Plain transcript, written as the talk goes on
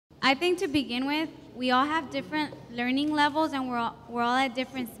I think to begin with, we all have different learning levels and we're all at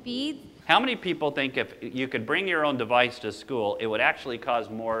different speeds. How many people think if you could bring your own device to school, it would actually cause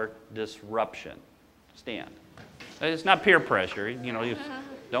more disruption? Stand. It's not peer pressure. You know, you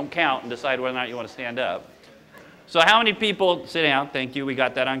don't count and decide whether or not you want to stand up. So how many people, sit down, thank you, we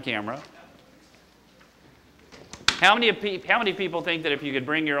got that on camera. How many people think that if you could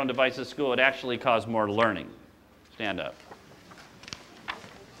bring your own device to school, it would actually cause more learning? Stand up.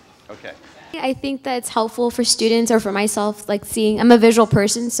 Okay. I think that it's helpful for students or for myself, like I'm a visual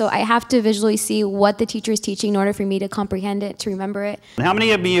person, so I have to visually see what the teacher is teaching in order for me to comprehend it, to remember it. How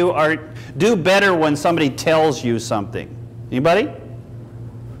many of you do better when somebody tells you something? Anybody?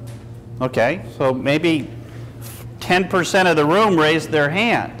 Okay, so maybe 10% of the room raised their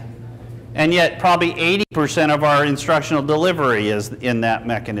hand. And yet probably 80% of our instructional delivery is in that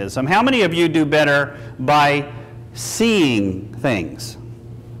mechanism. How many of you do better by seeing things?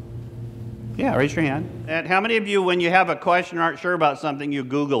 Yeah, raise your hand. And how many of you, when you have a question or aren't sure about something, you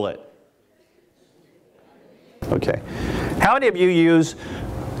Google it? Okay. How many of you use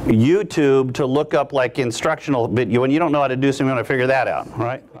YouTube to look up like instructional, when you don't know how to do something, you want to figure that out,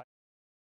 right?